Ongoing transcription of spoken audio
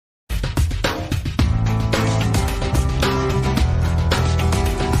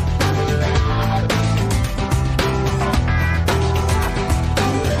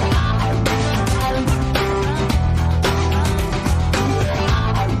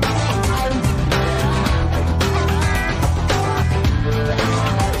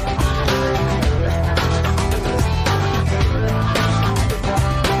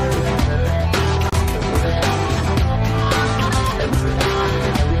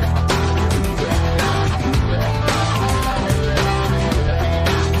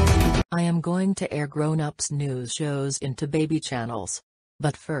I am going to air grown-ups news shows into baby channels.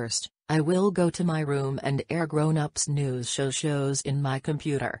 But first, I will go to my room and air grown-ups news shows in my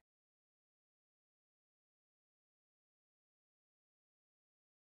computer.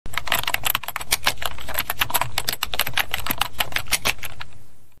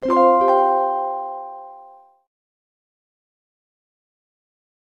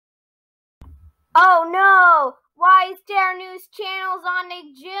 Oh no! Why is there news channels on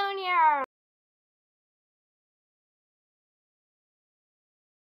Nick Jr.?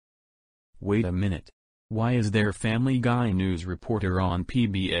 Wait a minute. Why is there Family Guy news reporter on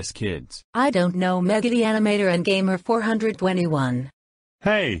PBS Kids? I don't know. Mega the Animator and Gamer 421.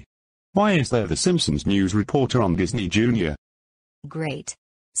 Hey! Why is there the Simpsons news reporter on Disney Jr.? Great.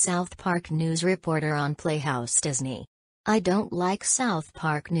 South Park news reporter on Playhouse Disney. I don't like South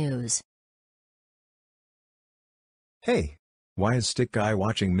Park news. Hey, why is Stick Guy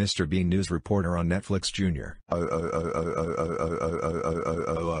watching Mr. Bean news reporter on Netflix Jr.?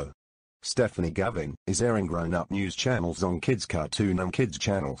 Stephanie Gavin is airing grown-up news channels on kids' cartoon and kids'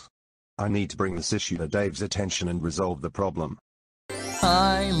 channels. I need to bring this issue to Dave's attention and resolve the problem.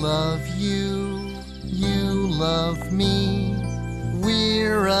 I love you, you love me.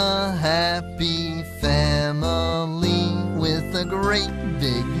 We're a happy family with a great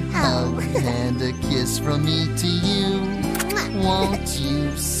big hug and a kiss from me to you. Won't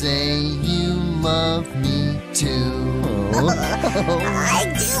you say you love me too?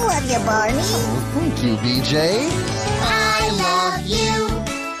 I do love you, Barney. Oh, thank you, BJ. I love you.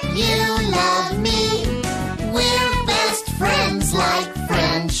 You love me. We're best friends like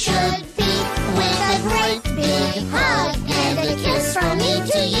friends should be. With a great big hug and a kiss from me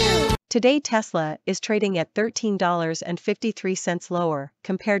to you. Today Tesla is trading at $13.53 lower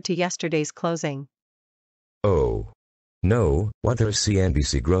compared to yesterday's closing. Oh. No, what there's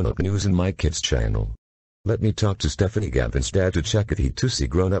CNBC grown-up news in my kids channel. Let me talk to Stephanie Gavin's dad to check if he too see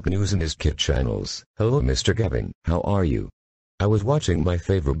grown-up news in his kid channels. Hello Mr. Gavin, how are you? I was watching my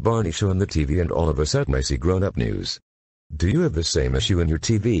favorite Barney show on the TV and all of a sudden I see grown-up news. Do you have the same issue in your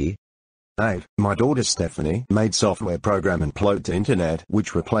TV? Dave, my daughter Stephanie made software program and upload to internet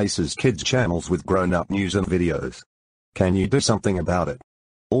which replaces kids channels with grown-up news and videos. Can you do something about it?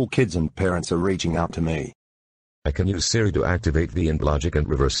 All kids and parents are reaching out to me. I can use Siri to activate Vyond logic and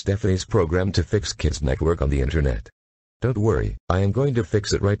reverse Stephanie's program to fix kids' network on the internet. Don't worry, I am going to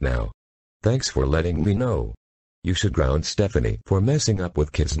fix it right now. Thanks for letting me know. You should ground Stephanie for messing up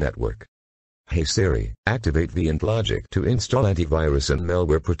with kids' network. Hey Siri, activate Vyond logic to install antivirus and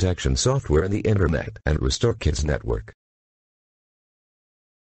malware protection software on the internet and restore kids' network.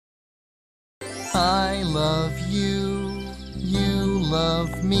 I love you, you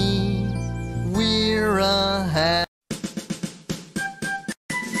love me. We're a happy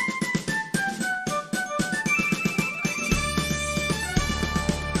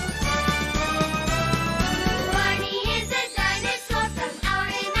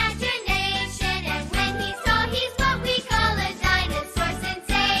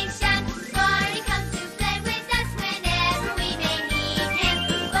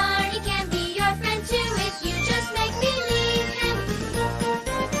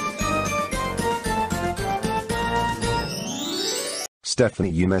Stephanie,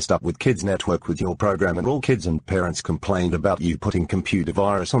 you messed up with kids network with your program and all kids and parents complained about you putting computer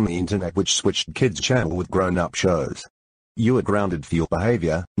virus on the internet which switched kids channel with grown-up shows. You are grounded for your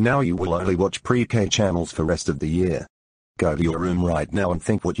behavior. Now you will only watch pre-K channels for rest of the year. Go to your room right now and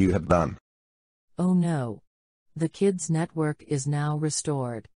think what you have done. Oh no. The kids' network is now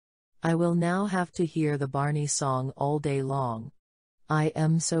restored. I will now have to hear the Barney song all day long. I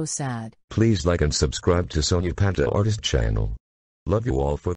am so sad. Please like and subscribe to Sonia Panda Artist channel. Love you all for